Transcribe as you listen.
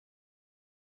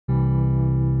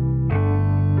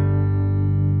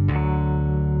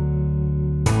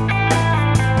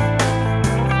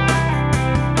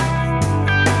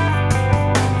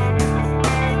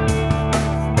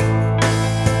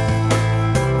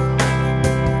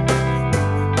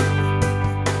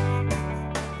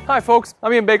Hi folks,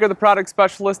 I'm Ian Baker, the product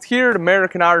specialist here at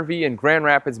American RV in Grand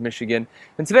Rapids, Michigan.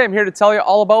 And today I'm here to tell you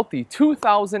all about the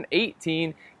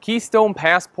 2018 Keystone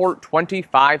Passport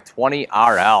 2520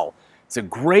 RL. It's a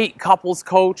great couples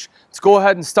coach. Let's go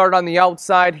ahead and start on the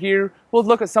outside here. We'll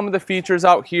look at some of the features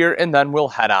out here and then we'll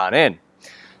head on in.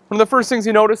 One of the first things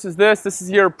you notice is this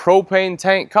is your propane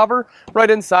tank cover.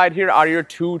 Right inside here are your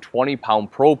two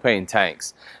 20-pound propane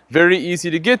tanks. Very easy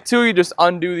to get to. You just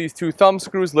undo these two thumb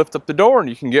screws, lift up the door, and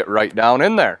you can get right down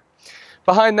in there.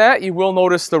 Behind that, you will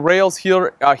notice the rails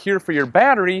here for your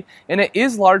battery, and it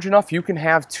is large enough you can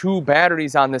have two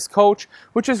batteries on this coach,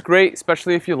 which is great,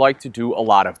 especially if you like to do a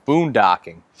lot of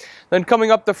boondocking. Then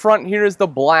coming up the front here is the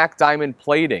black diamond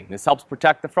plating. This helps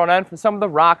protect the front end from some of the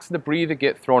rocks and debris that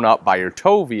get thrown up by your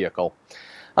tow vehicle.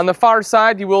 On the far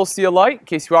side, you will see a light in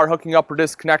case you are hooking up or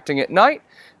disconnecting at night.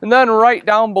 And then right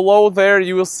down below there,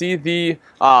 you will see the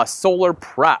solar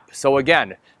prep. So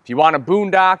again, if you want a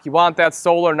boondock, you want that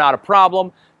solar, not a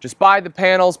problem. Just buy the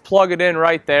panels, plug it in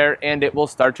right there, and it will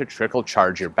start to trickle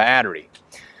charge your battery.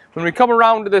 When we come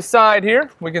around to the side here,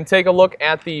 we can take a look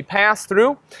at the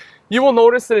pass-through. You will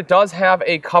notice that it does have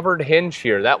a covered hinge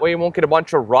here. That way you won't get a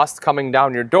bunch of rust coming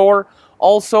down your door.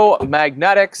 Also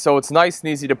magnetic, so it's nice and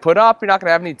easy to put up. You're not going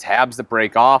to have any tabs that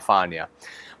break off on you.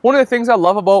 One of the things I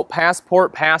love about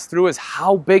Passport Pass-Through is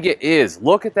how big it is.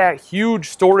 Look at that huge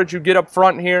storage you get up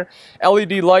front here.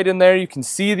 LED light in there. You can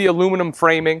see the aluminum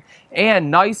framing and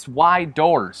nice wide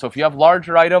doors. So if you have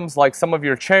larger items like some of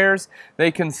your chairs,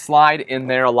 they can slide in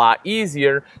there a lot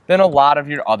easier than a lot of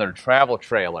your other travel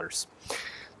trailers.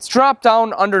 Let's drop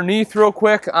down underneath real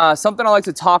quick. Something I like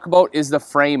to talk about is the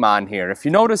frame on here. If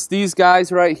you notice these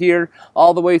guys right here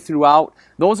all the way throughout,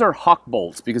 those are huck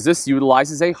bolts because this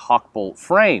utilizes a huck bolt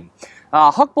frame.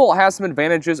 Huck bolt has some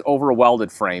advantages over a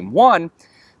welded frame. One,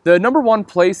 the number one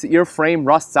place that your frame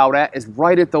rusts out at is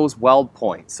right at those weld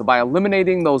points. So by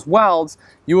eliminating those welds,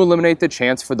 you eliminate the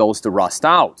chance for those to rust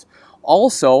out.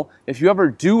 Also, if you ever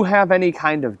do have any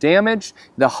kind of damage,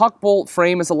 the huck bolt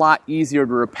frame is a lot easier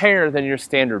to repair than your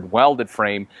standard welded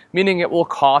frame, meaning it will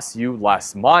cost you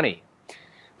less money.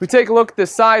 If we take a look at the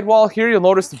sidewall here, you'll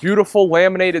notice the beautiful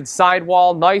laminated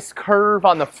sidewall, nice curve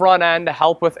on the front end to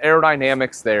help with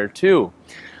aerodynamics there too.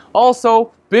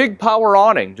 Also, big power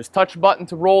awning. Just touch a button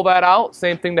to roll that out.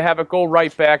 Same thing to have it go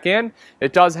right back in.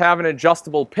 It does have an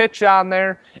adjustable pitch on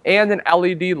there and an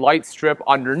LED light strip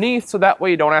underneath, so that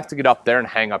way you don't have to get up there and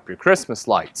hang up your Christmas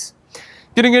lights.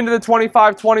 Getting into the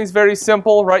 2520 is very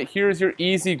simple. Right here is your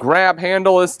easy grab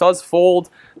handle. This does fold.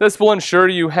 This will ensure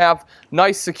you have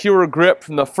nice secure grip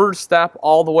from the first step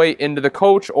all the way into the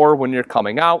coach or when you're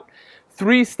coming out.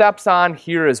 3 steps on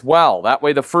here as well. That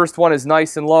way the first one is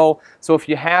nice and low, so if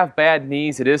you have bad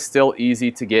knees, it is still easy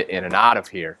to get in and out of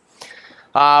here.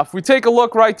 If we take a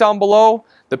look right down below,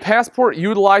 the Passport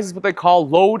utilizes what they call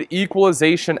load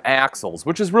equalization axles,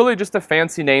 which is really just a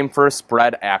fancy name for a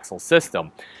spread axle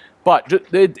system. But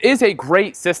it is a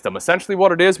great system. Essentially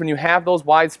what it is, when you have those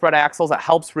widespread axles, it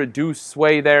helps reduce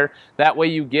sway there. That way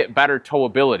you get better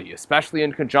towability, especially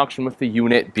in conjunction with the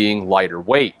unit being lighter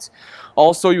weight.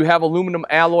 Also, you have aluminum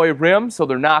alloy rims, so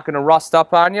they're not going to rust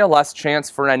up on you. Less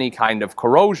chance for any kind of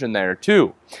corrosion there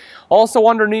too. Also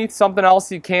underneath, something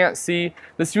else you can't see,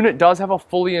 this unit does have a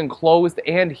fully enclosed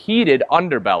and heated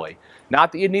underbelly.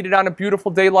 Not that you need it on a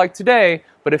beautiful day like today,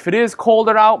 but if it is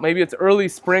colder out, maybe it's early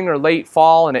spring or late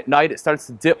fall, and at night it starts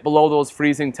to dip below those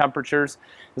freezing temperatures,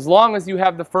 as long as you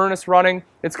have the furnace running,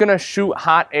 it's going to shoot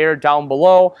hot air down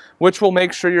below, which will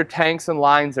make sure your tanks and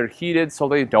lines are heated so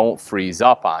they don't freeze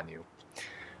up on you.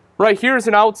 Right here is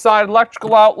an outside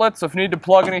electrical outlet, so if you need to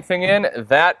plug anything in,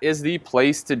 that is the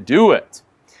place to do it.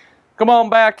 Come on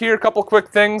back here, a couple quick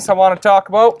things I want to talk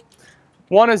about.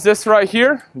 One is this right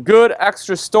here, good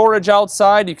extra storage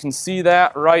outside. You can see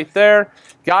that right there.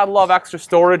 Gotta love extra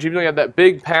storage, even though you have that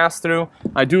big pass-through.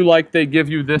 I do like they give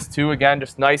you this too, again,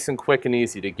 just nice and quick and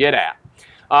easy to get at.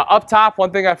 Up top,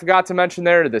 one thing I forgot to mention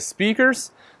there are the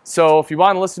speakers. So if you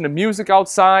want to listen to music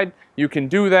outside, you can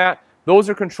do that. Those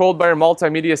are controlled by your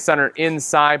multimedia center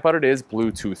inside, but it is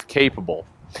Bluetooth capable.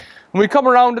 When we come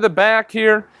around to the back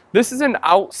here, this is an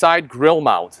outside grill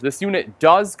mount. This unit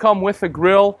does come with a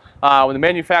grill. When the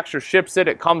manufacturer ships it,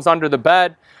 it comes under the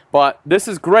bed. But this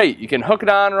is great. You can hook it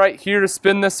on right here to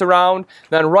spin this around.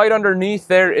 Then right underneath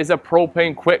there is a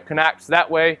propane quick connect. So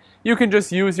that way you can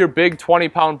just use your big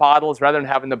 20-pound bottles rather than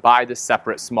having to buy the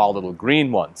separate small little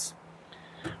green ones.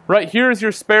 Right here is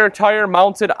your spare tire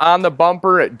mounted on the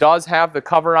bumper. It does have the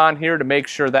cover on here to make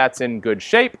sure that's in good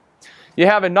shape. You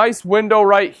have a nice window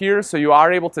right here, so you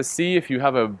are able to see. If you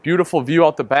have a beautiful view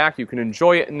out the back, you can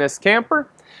enjoy it in this camper.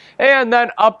 And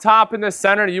then up top in the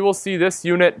center, you will see this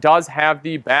unit does have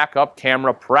the backup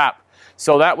camera prep.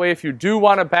 So that way, if you do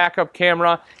want a backup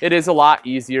camera, it is a lot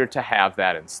easier to have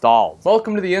that installed.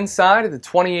 Welcome to the inside of the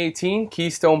 2018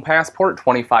 Keystone Passport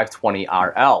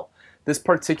 2520RL. This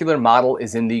particular model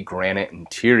is in the Granite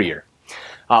interior.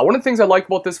 One of the things I like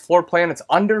about this floor plan, it's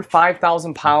under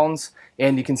 5,000 pounds,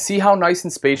 and you can see how nice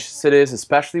and spacious it is,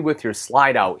 especially with your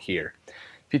slide out here.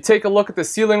 If you take a look at the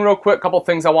ceiling real quick, a couple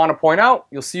things I want to point out.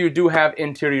 You'll see you do have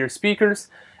interior speakers,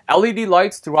 LED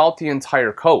lights throughout the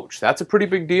entire coach. That's a pretty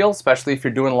big deal, especially if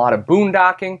you're doing a lot of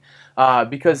boondocking,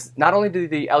 because not only do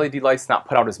the LED lights not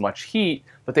put out as much heat,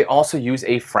 but they also use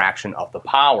a fraction of the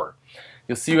power.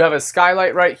 You'll see you have a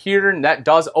skylight right here, and that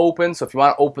does open, so if you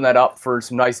want to open that up for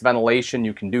some nice ventilation,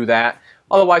 you can do that.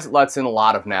 Otherwise, it lets in a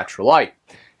lot of natural light.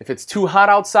 If it's too hot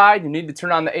outside, you need to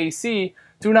turn on the AC,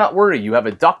 do not worry. You have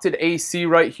a ducted AC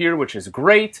right here, which is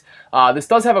great. This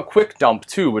does have a quick dump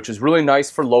too, which is really nice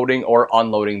for loading or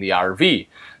unloading the RV.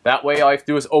 That way, all I have to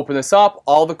do is open this up,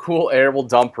 all the cool air will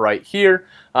dump right here.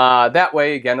 That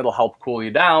way, again, it'll help cool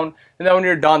you down. And then when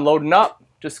you're done loading up,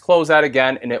 just close that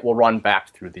again and it will run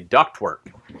back through the ductwork.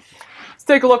 Let's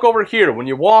take a look over here. When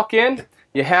you walk in,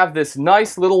 you have this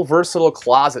nice little versatile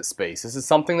closet space. This is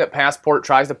something that Passport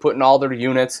tries to put in all their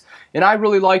units, and I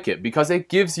really like it because it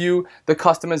gives you the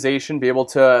customization, be able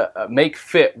to make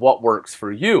fit what works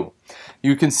for you.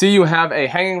 You can see you have a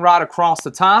hanging rod across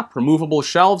the top, removable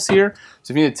shelves here.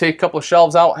 So if you need to take a couple of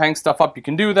shelves out, hang stuff up, you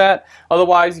can do that.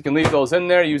 Otherwise, you can leave those in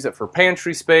there, use it for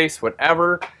pantry space,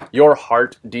 whatever your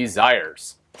heart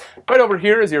desires. Right over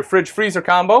here is your fridge freezer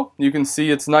combo. You can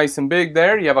see it's nice and big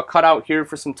there. You have a cutout here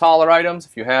for some taller items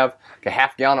if you have like a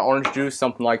half gallon of orange juice,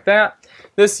 something like that.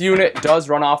 This unit does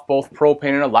run off both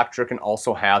propane and electric and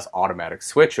also has automatic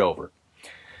switchover.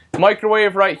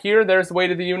 Microwave right here, there's the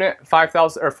weight of the unit,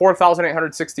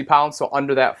 4,860 pounds, so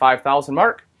under that 5,000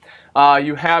 mark.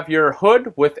 You have your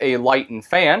hood with a light and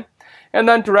fan. And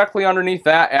then directly underneath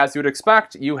that, as you would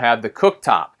expect, you have the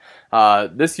cooktop.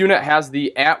 This unit has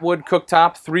the Atwood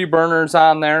cooktop, 3 burners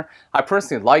on there. I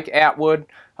personally like Atwood.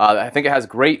 I think it has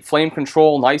great flame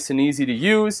control, nice and easy to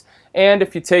use. And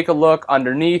if you take a look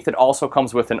underneath, it also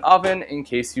comes with an oven in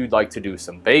case you'd like to do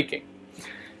some baking.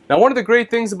 Now, one of the great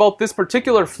things about this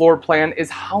particular floor plan is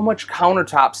how much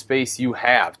countertop space you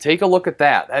have. Take a look at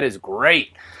that. That is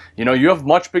great. You know, you have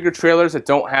much bigger trailers that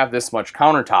don't have this much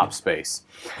countertop space.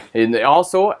 And they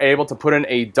also are able to put in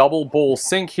a double bowl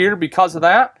sink here because of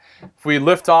that. If we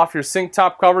lift off your sink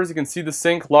top covers, you can see the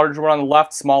sink, larger one on the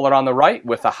left, smaller on the right,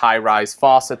 with a high-rise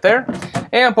faucet there.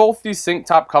 And both these sink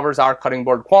top covers are cutting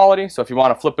board quality, so if you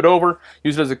want to flip it over,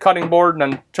 use it as a cutting board,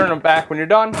 and then turn them back when you're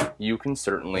done, you can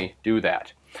certainly do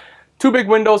that. 2 big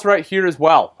windows right here as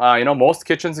well. You know, most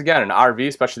kitchens, again, an RV,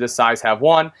 especially this size, have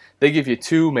 1. They give you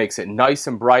 2, makes it nice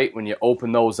and bright when you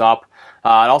open those up. It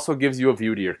also gives you a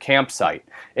view to your campsite.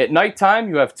 At nighttime,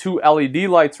 you have 2 LED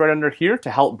lights right under here to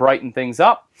help brighten things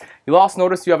up. You'll also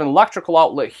notice you have an electrical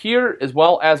outlet here as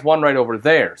well as one right over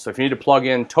there. So if you need to plug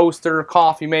in toaster,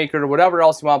 coffee maker, or whatever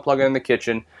else you want to plug in the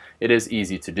kitchen, it is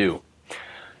easy to do.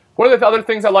 One of the other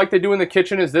things I like to do in the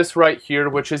kitchen is this right here,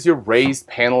 which is your raised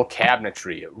panel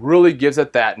cabinetry. It really gives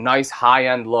it that nice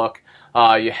high-end look.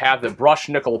 You have the brushed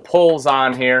nickel pulls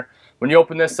on here. When you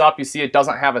open this up, you see it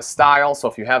doesn't have a style, so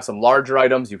if you have some larger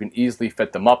items, you can easily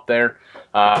fit them up there.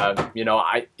 You know,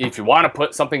 if you want to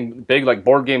put something big like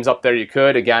board games up there, you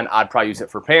could. Again, I'd probably use it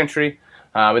for pantry.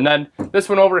 And then this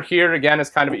one over here, again, is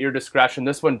kind of at your discretion.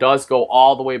 This one does go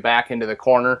all the way back into the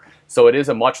corner, so it is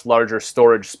a much larger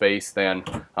storage space than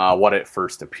what it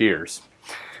first appears.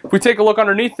 If we take a look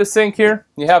underneath the sink here,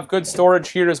 you have good storage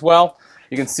here as well.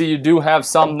 You can see you do have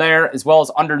some there, as well as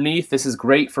underneath. This is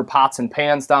great for pots and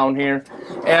pans down here.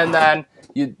 And then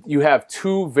you have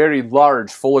 2 very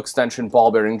large full extension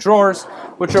ball bearing drawers,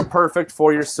 which are perfect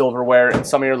for your silverware and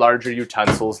some of your larger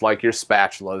utensils like your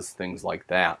spatulas, things like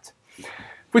that.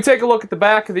 If we take a look at the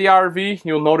back of the RV,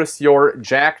 you'll notice your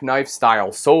jackknife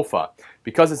style sofa.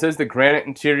 Because this is the Granite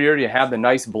interior, you have the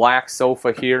nice black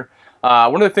sofa here.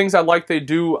 One of the things I like they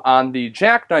do on the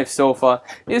jackknife sofa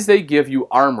is they give you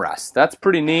armrests. That's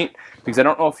pretty neat because I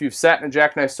don't know if you've sat in a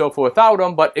jackknife sofa without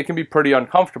them, but it can be pretty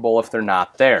uncomfortable if they're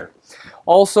not there.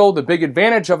 Also, the big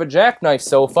advantage of a jackknife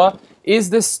sofa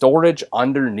is the storage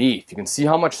underneath. You can see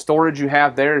how much storage you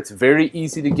have there. It's very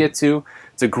easy to get to.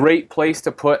 It's a great place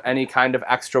to put any kind of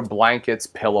extra blankets,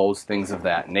 pillows, things of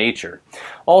that nature.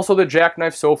 Also, the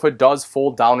jackknife sofa does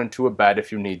fold down into a bed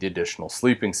if you need the additional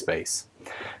sleeping space.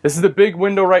 This is the big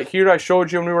window right here I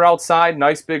showed you when we were outside.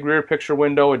 Nice big rear picture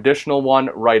window, additional one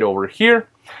right over here.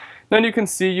 Then you can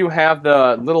see you have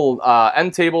the little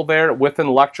end table there with an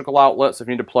electrical outlet, so if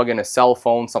you need to plug in a cell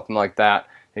phone, something like that,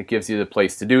 it gives you the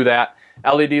place to do that.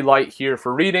 LED light here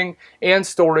for reading, and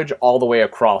storage all the way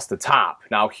across the top.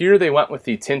 Now here they went with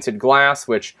the tinted glass,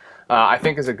 which I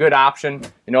think is a good option.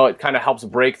 You know, it kind of helps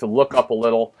break the look up a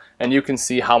little, and you can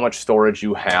see how much storage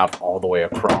you have all the way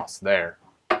across there.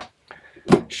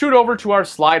 Shoot over to our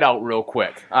slide out real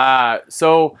quick.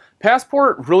 So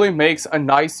Passport really makes a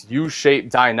nice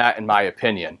U-shaped dinette in my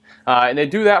opinion. And they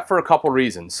do that for a couple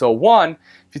reasons. So one,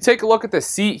 if you take a look at the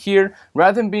seat here,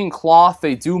 rather than being cloth,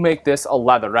 they do make this a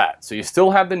leatherette. So you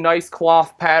still have the nice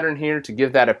cloth pattern here to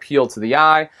give that appeal to the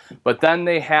eye, but then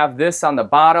they have this on the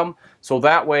bottom, so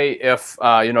that way if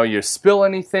you know, you spill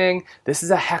anything, this is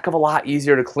a heck of a lot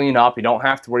easier to clean up. You don't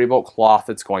have to worry about cloth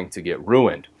that's going to get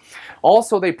ruined.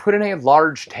 Also, they put in a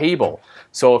large table.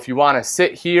 So if you want to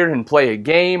sit here and play a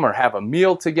game or have a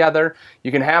meal together,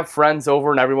 you can have friends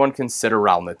over and everyone can sit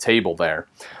around the table there.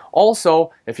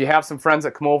 Also, if you have some friends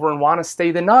that come over and want to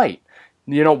stay the night,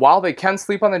 you know, while they can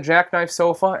sleep on the jackknife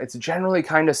sofa, it's generally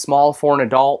kind of small for an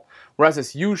adult. Whereas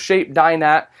this U-shaped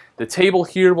dinette, the table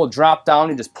here will drop down.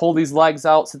 You just pull these legs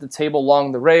out, sit the table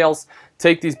along the rails,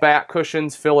 take these back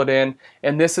cushions, fill it in,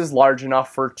 and this is large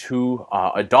enough for two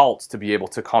adults to be able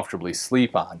to comfortably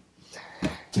sleep on.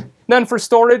 Then for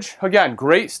storage, again,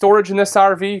 great storage in this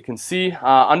RV. You can see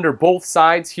under both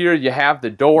sides here you have the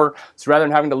door, so rather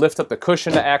than having to lift up the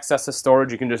cushion to access the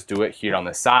storage, you can just do it here on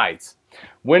the sides.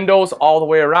 Windows all the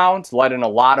way around, let in a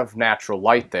lot of natural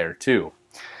light there too.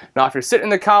 Now if you're sitting on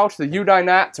the couch, the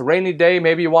U-dinette, it's a rainy day,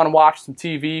 maybe you want to watch some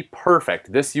TV, perfect.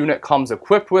 This unit comes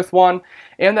equipped with one,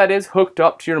 and that is hooked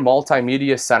up to your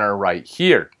multimedia center right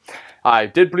here. I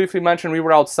did briefly mention we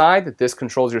were outside, that this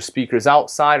controls your speakers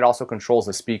outside, it also controls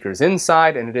the speakers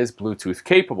inside, and it is Bluetooth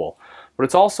capable. But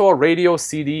it's also a radio,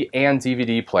 CD, and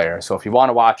DVD player, so if you want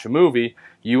to watch a movie,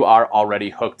 you are already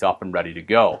hooked up and ready to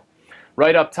go.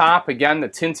 Right up top, again, the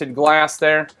tinted glass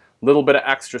there, a little bit of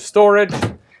extra storage,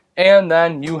 and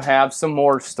then you have some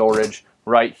more storage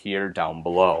right here down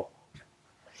below.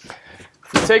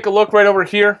 If you take a look right over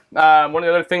here, one of the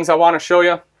other things I want to show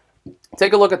you,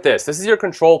 take a look at this. This is your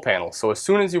control panel. So as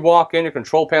soon as you walk in, your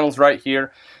control panel's right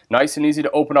here. Nice and easy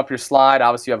to open up your slide.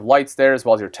 Obviously you have lights there as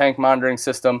well as your tank monitoring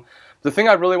system. The thing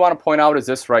I really want to point out is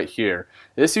this right here.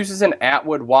 This uses an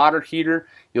Atwood water heater.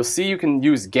 You'll see you can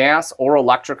use gas or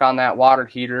electric on that water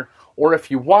heater, or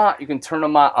if you want, you can turn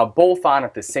them on, both on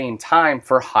at the same time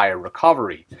for higher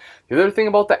recovery. The other thing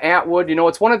about the Atwood, you know,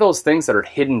 it's one of those things that are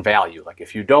hidden value. Like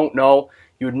if you don't know,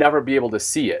 you would never be able to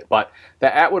see it. But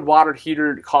the Atwood water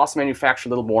heater costs the manufacturer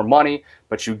a little more money,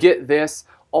 but you get this.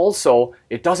 Also,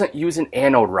 it doesn't use an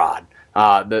anode rod.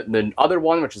 The other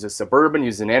one, which is a Suburban,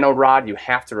 uses an anode rod you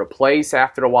have to replace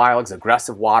after a while because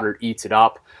aggressive water eats it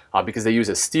up because they use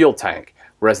a steel tank.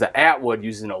 Whereas the Atwood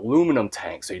uses an aluminum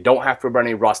tank, so you don't have to worry about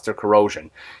any rust or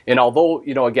corrosion. And although,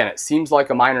 you know, again, it seems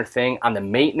like a minor thing, on the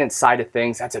maintenance side of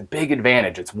things, that's a big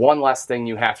advantage. It's one less thing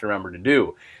you have to remember to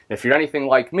do. And if you're anything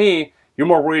like me, you're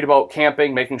more worried about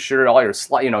camping, making sure all your,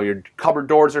 your cupboard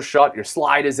doors are shut, your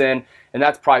slide is in, and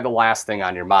that's probably the last thing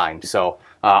on your mind. So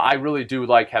I really do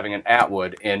like having an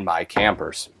Atwood in my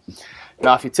campers.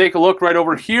 Now if you take a look right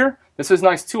over here, this is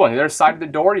nice too. On the other side of the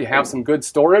door, you have some good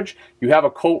storage. You have a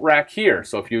coat rack here.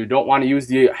 So if you don't want to use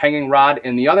the hanging rod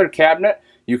in the other cabinet,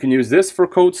 you can use this for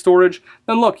coat storage.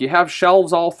 Then look, you have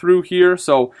shelves all through here.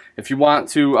 So if you want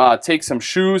to take some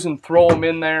shoes and throw them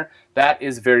in there, that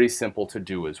is very simple to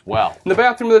do as well. In the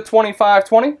bathroom of the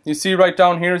 2520, you see right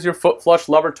down here is your foot flush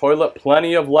lever toilet.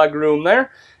 Plenty of leg room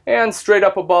there. And straight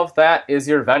up above that is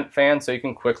your vent fan so you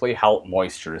can quickly help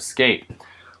moisture escape.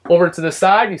 Over to the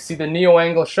side, you see the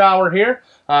neo-angle shower here.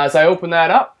 As I open that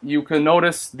up, you can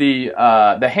notice the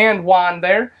hand wand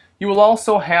there. You will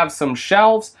also have some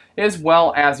shelves as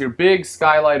well as your big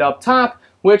skylight up top,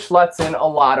 which lets in a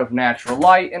lot of natural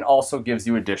light and also gives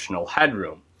you additional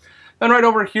headroom. Then right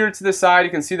over here to the side,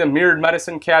 you can see the mirrored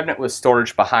medicine cabinet with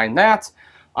storage behind that.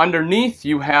 Underneath,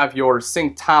 you have your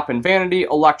sink top and vanity,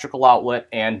 electrical outlet,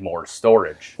 and more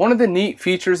storage. One of the neat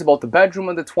features about the bedroom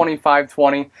of the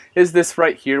 2520 is this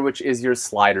right here, which is your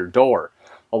slider door.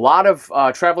 A lot of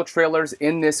travel trailers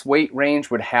in this weight range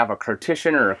would have a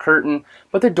partition or a curtain,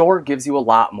 but the door gives you a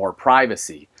lot more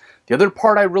privacy. The other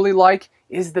part I really like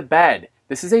is the bed.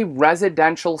 This is a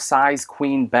residential size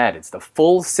queen bed. It's the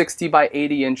full 60 by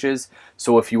 80 inches,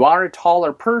 so if you are a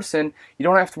taller person, you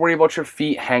don't have to worry about your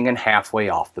feet hanging halfway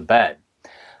off the bed.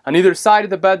 On either side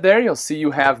of the bed there, you'll see you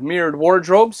have mirrored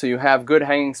wardrobe, so you have good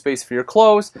hanging space for your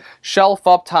clothes, shelf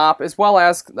up top, as well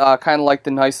as kind of like the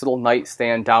nice little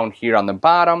nightstand down here on the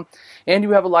bottom. And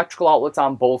you have electrical outlets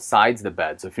on both sides of the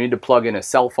bed, so if you need to plug in a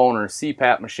cell phone or a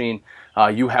CPAP machine,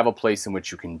 you have a place in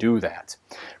which you can do that.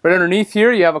 Right underneath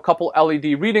here, you have a couple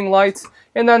LED reading lights,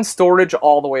 and then storage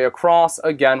all the way across,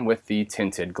 again with the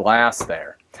tinted glass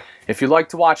there. If you like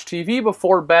to watch TV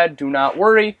before bed, do not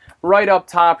worry. Right up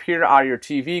top here are your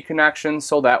TV connections,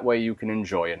 so that way you can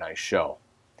enjoy a nice show.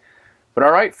 But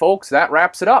alright folks, that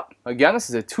wraps it up. Again, this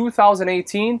is a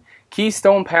 2018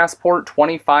 Keystone Passport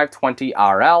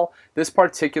 2520RL. This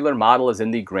particular model is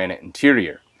in the Granite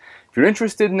interior. If you're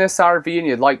interested in this RV and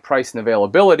you'd like price and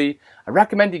availability, I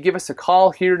recommend you give us a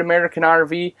call here at American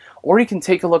RV, or you can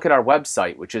take a look at our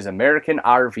website, which is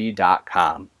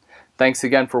AmericanRV.com. Thanks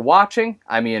again for watching.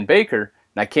 I'm Ian Baker,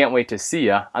 and I can't wait to see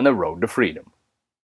you on the road to freedom.